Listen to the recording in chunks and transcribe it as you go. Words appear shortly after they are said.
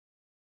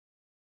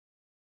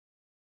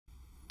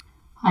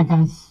Hi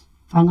guys,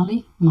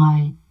 finally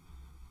my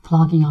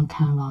plugin on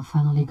Canva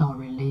finally got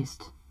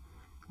released.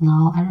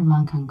 Now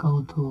everyone can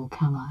go to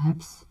Canva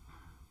Apps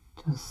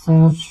to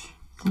search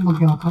simple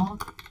QR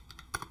code,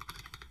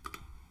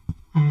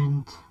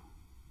 and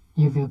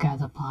if you get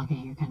the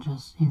plugin you can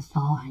just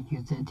install and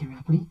use it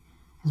directly.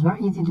 It's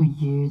very easy to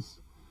use.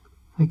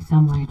 For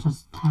example, I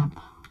just tap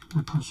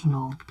my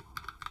personal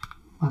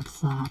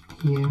website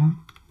here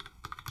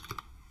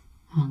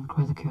and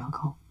create a QR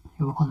code.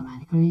 It will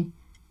automatically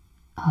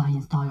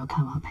install your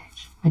Canva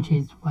page, which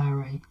is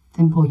very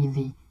simple,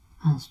 easy,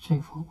 and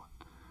straightforward.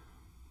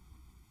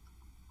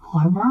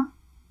 However,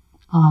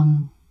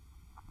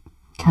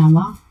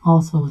 Canva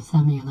also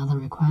sent me another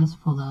request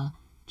for the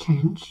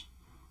change.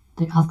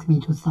 They asked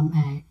me to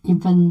submit,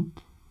 even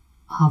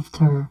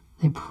after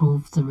they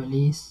prove the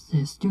release,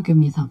 they still give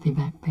me some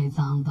feedback based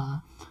on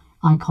the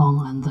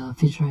icon and the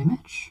feature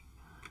image.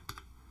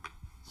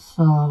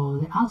 So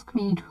they asked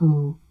me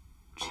to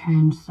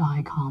change the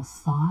icon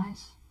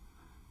size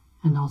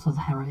and also the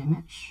header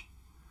image.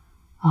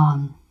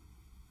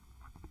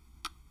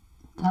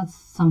 That's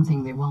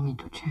something they want me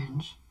to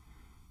change.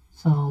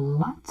 So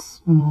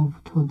let's move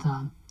to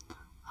the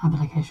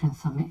application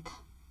submit.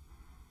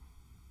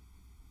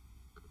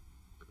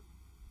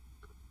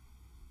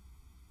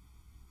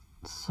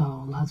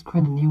 So let's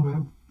create a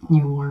new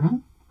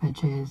version,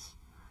 which is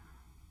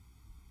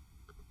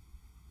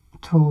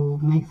to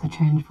make the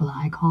change for the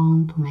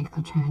icon, to make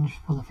the change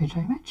for the feature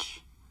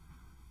image.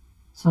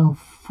 So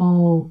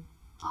for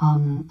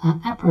an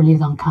app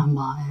release on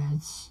Canva,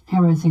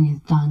 everything is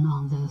done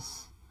on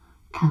this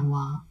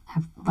Canva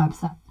app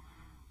website.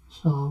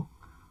 So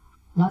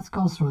let's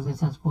go through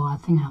this as well. I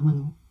think I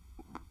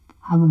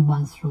haven't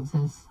gone through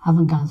this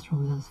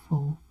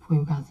for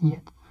you guys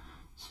yet.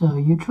 So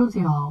you choose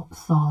your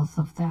source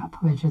of the app,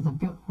 which is a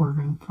built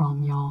version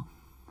from your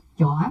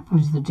app,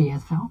 which is the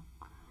JS file.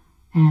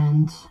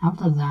 And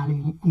after that,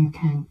 you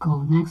can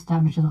go next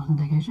step, which is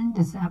authentication.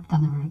 This app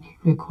doesn't really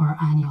require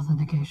any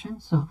authentication,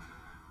 so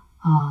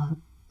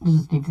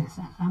just leave this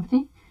as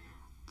empty.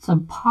 The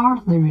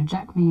part they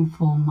reject me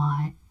for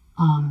my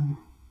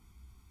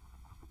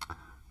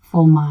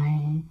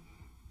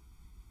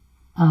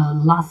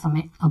last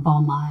submit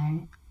about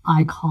my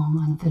icon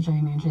and feature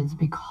image is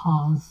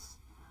because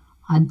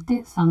I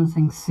did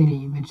something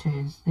silly, which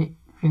is they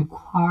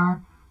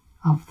require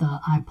of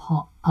the app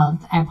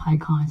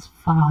icon is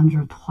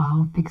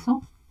 512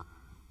 pixels,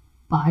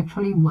 but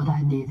actually what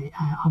I did is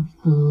I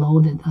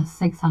uploaded a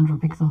 600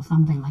 pixel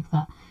something like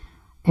that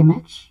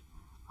image,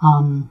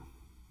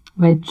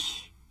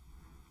 which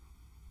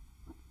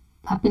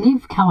I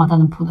believe Canva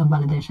doesn't put a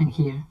validation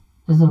here.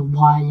 This is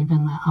why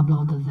even I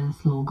uploaded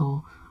this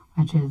logo,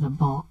 which is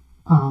about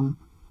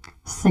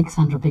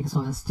 600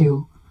 pixels, it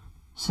still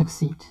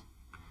succeed.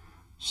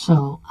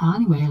 So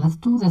anyway, let's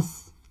do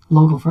this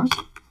logo first.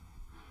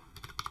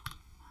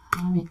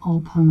 Let me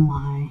open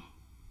my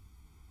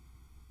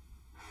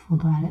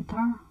photo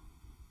editor.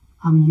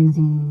 I'm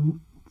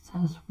using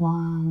this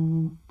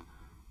one,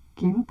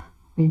 GIMP,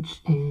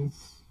 which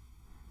is,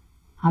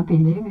 I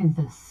believe, is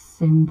a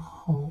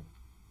simple,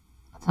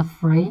 it's a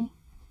free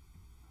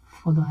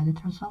photo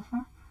editor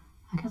software.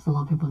 I guess a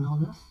lot of people know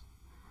this.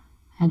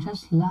 And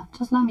just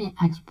let me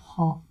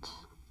export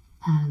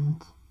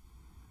and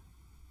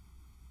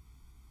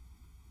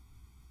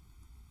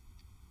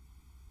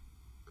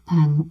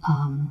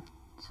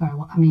sorry,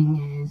 what I mean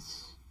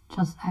is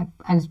just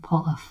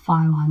export a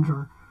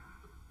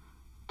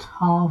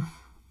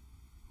 512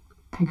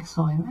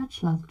 pixel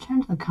image. Let's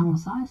change the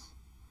canvas size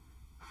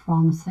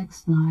from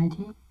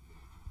 690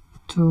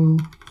 to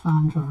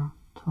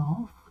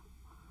 512.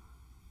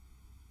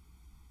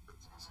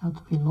 This has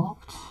to be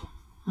locked,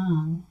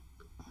 and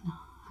I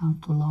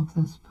have to lock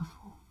this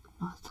before.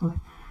 No, it's too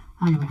late.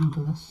 Anyway, I'll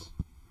do this.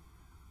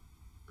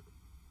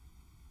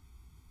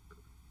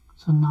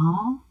 So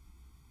now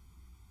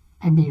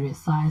it be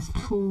resized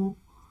to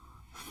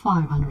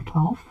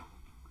 512.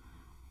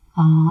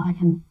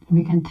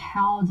 We can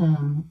tell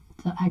the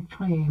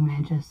actual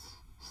image is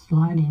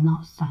slightly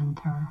not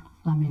centered.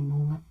 Let me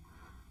move it.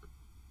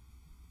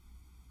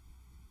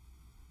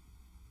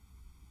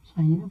 So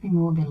I need to be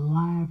more a bit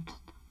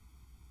left.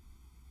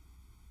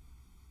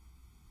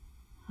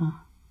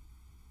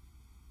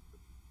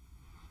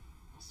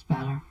 It's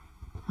better.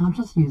 I'll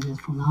just use this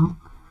for now.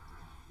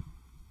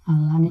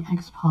 And let me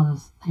export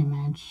this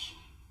image.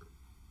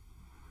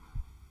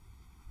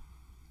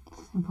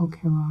 Simple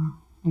QR,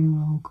 new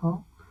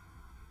logo.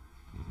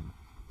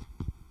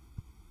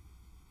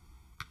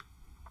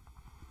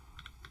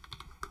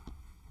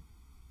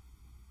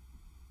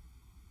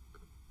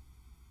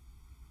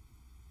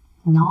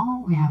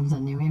 Now we have the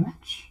new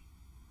image.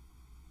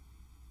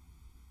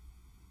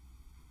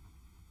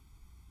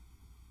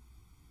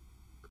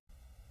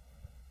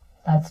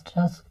 Let's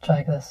just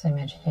drag this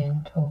image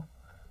in to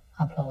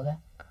upload it.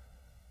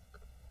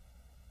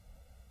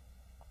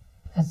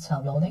 It's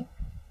uploading.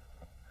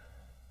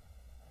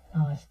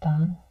 Now it's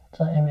done.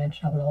 The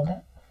image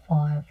uploaded.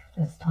 5.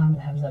 This time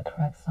it has the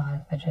correct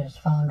size, which is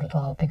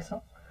 512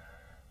 pixels.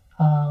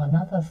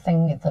 Another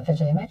thing is the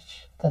feature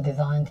image. The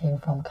design team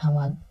from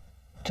Canva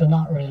do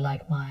not really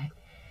like my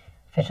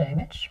feature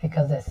image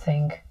because they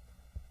think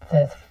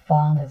this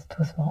font is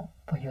too small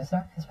for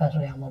user,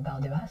 especially on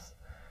mobile device,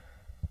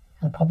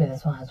 and probably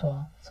this one as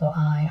well. So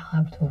I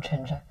have to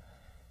change it.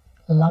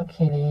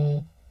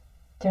 Luckily,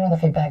 during the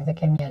feedback, they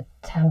gave me a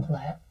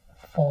template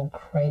for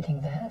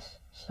creating this,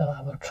 so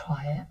I will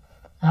try it.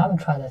 I haven't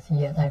tried this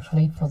yet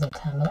actually for the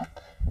template,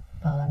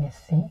 but let me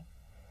see.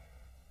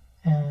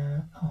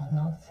 Oh,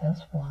 not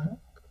this one.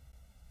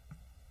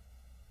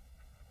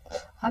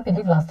 I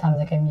believe last time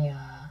they gave me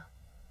a,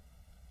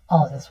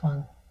 oh, this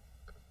one.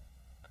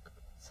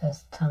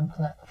 This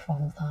template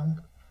from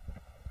them.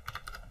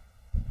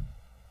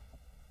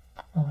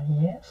 Oh,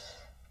 yes.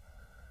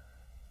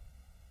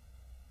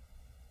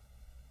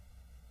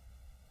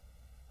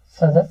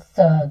 So that's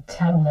the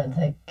template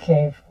they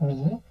gave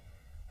me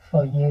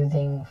for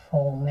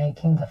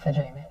making the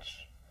feature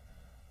image.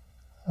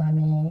 Let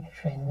me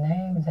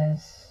rename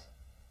this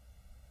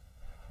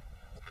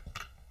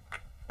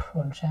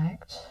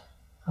project.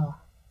 Oh,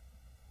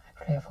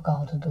 actually I forgot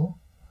how to do.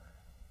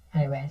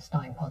 Anyway, it's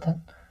not important.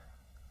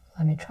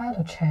 Let me try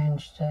to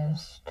change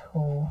this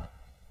to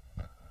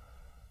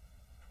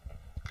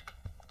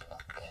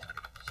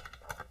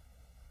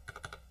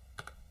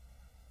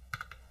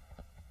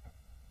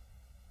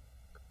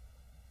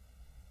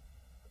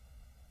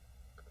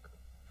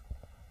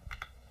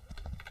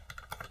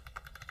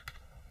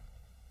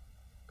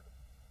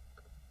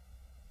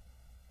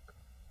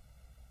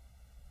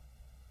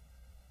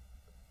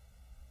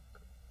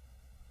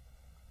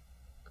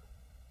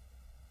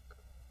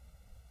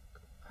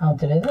I'll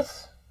delete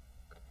this,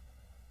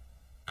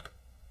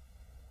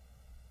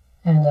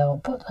 and I'll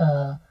put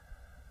a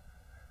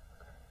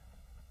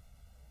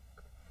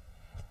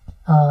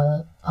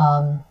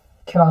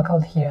QR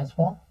code here as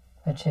well,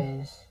 which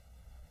is,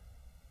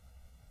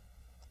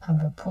 I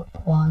will put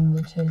one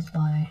which is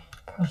my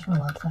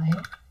personal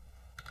website.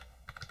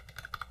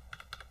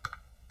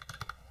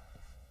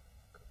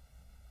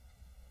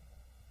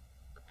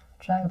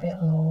 Drag a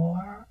bit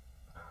lower,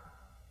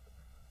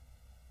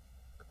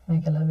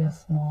 make it a little bit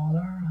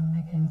smaller, and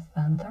make it in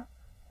center.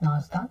 Now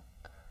it's done.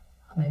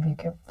 Maybe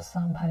give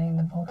some padding in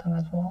the bottom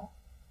as well.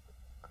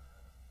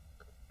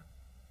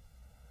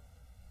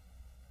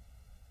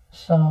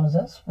 So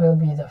this will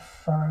be the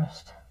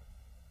first,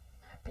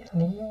 I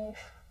believe,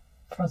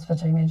 first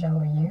feature image I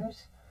will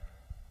use.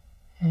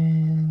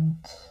 And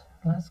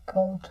let's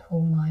go to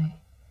my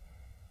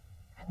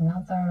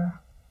another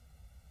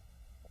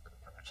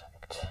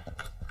project.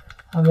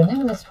 I will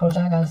name this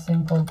project as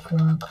simple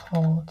QR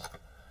code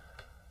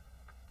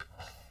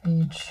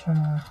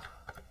feature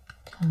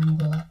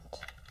template.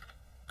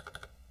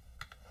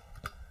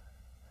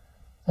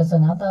 There's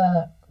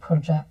another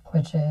project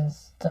which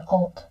is the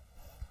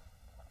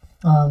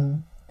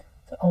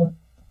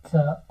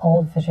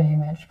old feature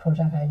image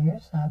project I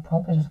use. I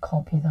probably just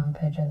copy some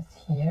pages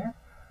here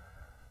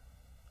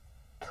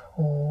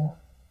to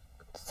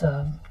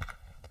the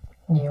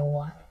new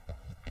one.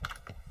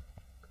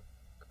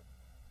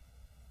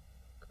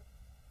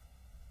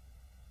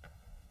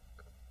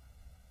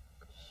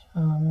 So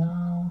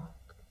now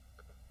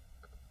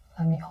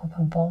let me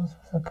open both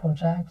of the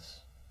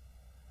projects.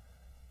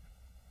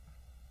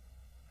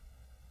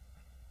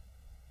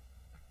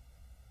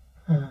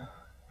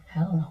 I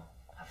don't know.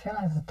 I feel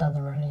like this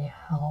doesn't really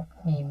help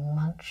me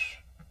much.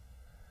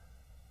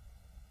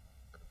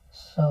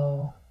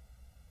 So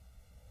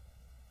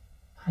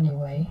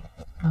anyway,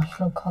 I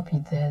should copy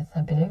this.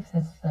 I believe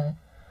this is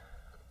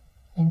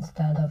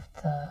instead of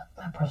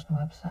my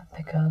personal website,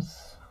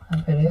 because I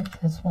believe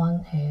this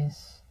one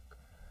is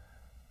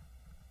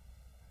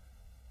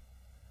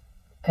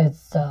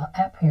it's the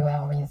app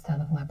URL instead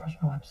of my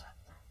personal website.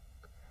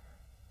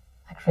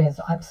 Actually, it's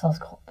the app source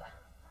code,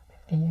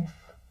 I believe.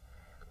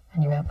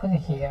 Anyway, I'll put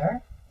it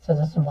here. So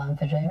this is one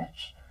feature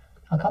image.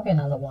 I'll copy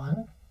another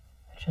one,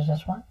 which is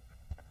this one.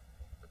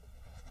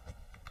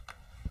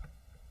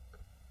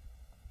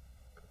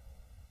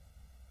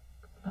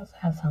 Let's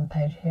add some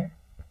page here.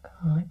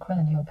 Can I create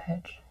a new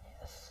page?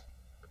 Yes.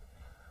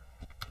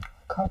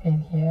 Copy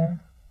it here.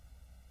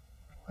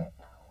 Wait,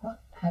 what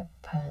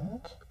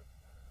happened?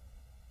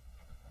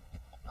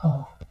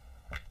 Oh.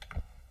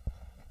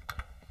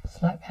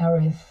 Select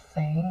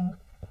everything.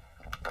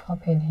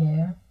 Copy it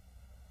here.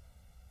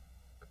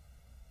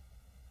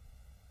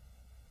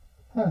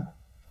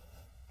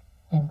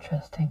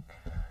 Interesting.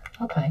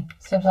 Okay,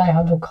 seems like I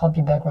have to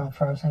copy background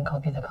first and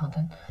copy the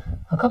content.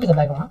 I'll copy the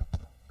background.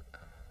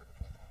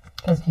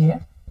 Paste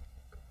here.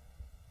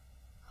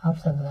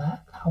 After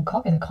that, I'll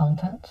copy the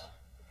content.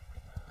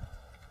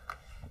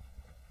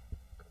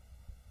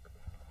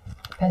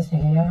 Paste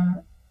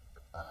here.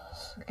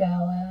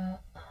 Scale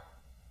it.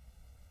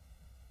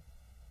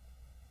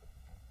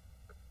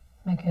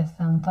 Make it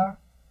center.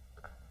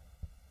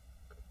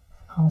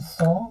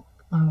 Also,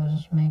 I will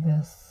just make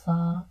this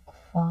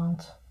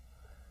font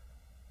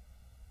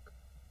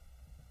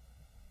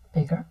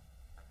bigger.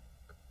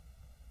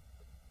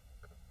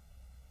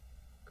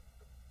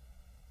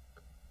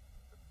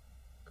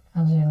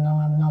 As you know,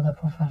 I'm not a the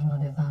professional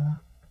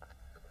designer.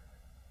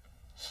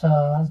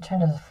 So let's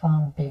change this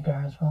font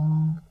bigger as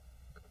well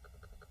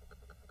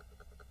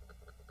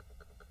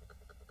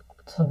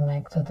to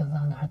make the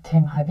designer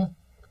team happy.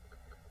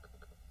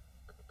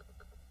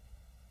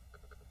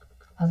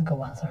 Let's go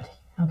 130.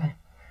 Okay.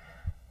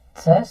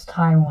 This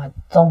time I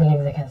don't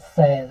believe they can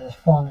say this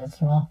font is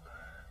small.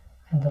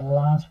 And the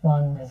last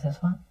one is this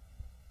one.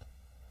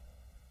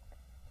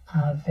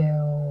 I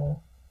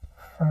will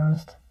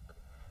first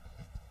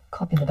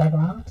copy the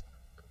background,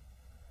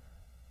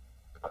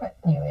 create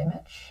new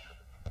image,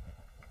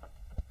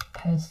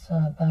 paste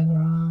the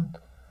background,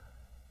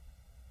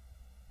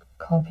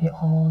 copy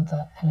all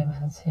the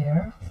elements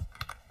here,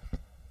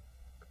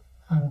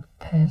 and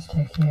paste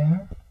it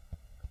here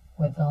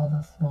with all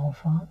the small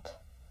font.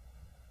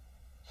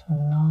 So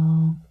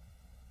now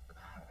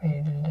I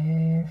will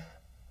leave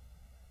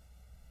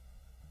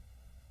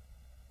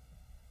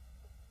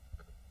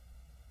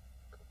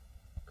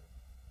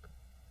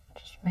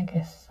make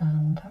it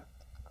center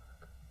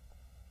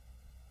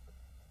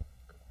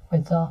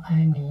without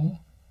any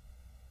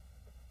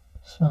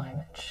small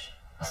image,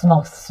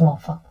 small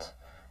font.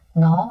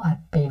 Now I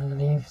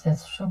believe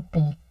this should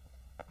be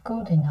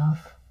good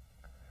enough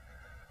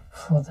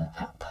for the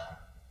app.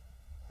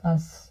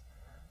 Let's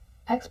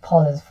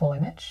export this full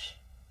image.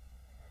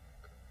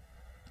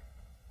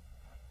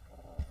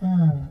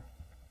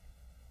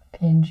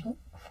 PNG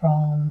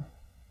from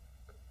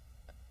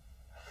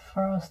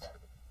first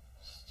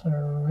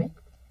 3.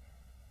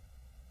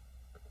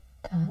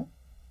 Then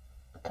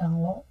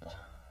download,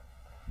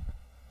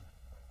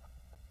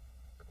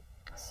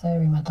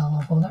 save in my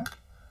download folder.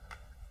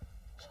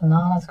 So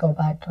now let's go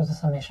back to the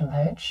submission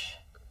page.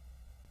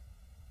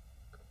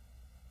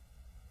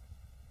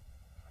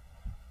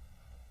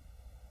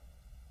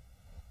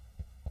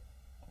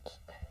 Let's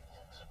edit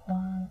this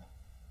one,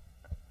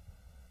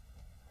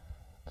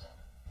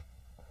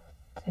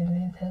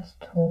 delete this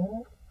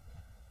two,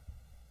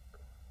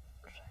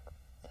 check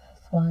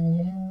this one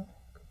in,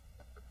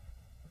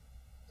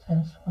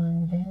 this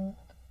one in.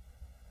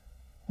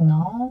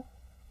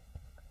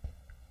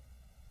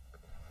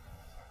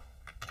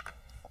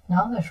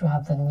 Now they should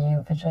have the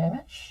new picture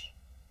image.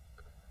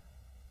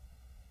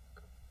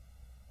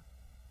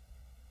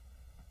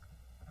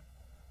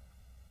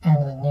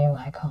 And the new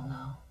icon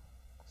now.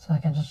 So I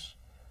can just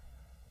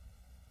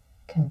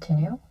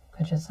continue,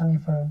 which is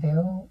submit for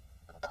review,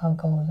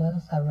 toggle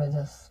this, I've read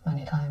this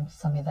many times,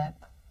 submit that.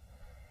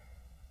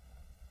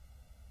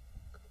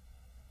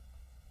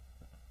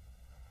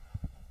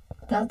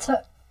 That's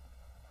it.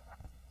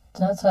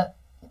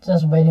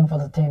 Just waiting for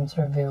the team's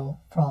review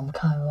from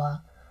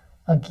Canva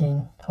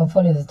again.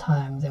 Hopefully this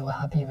time they were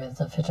happy with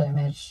the feature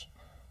image.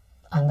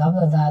 And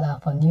after that I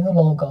have a new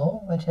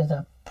logo, which is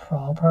a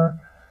proper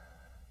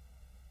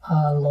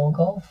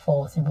logo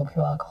for simple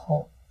QR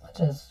code,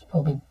 which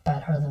will be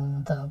better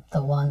than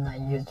the one I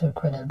used to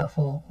create it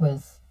before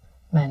with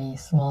many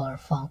smaller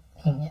fonts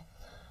in it.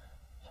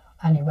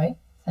 Anyway,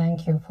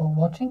 thank you for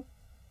watching.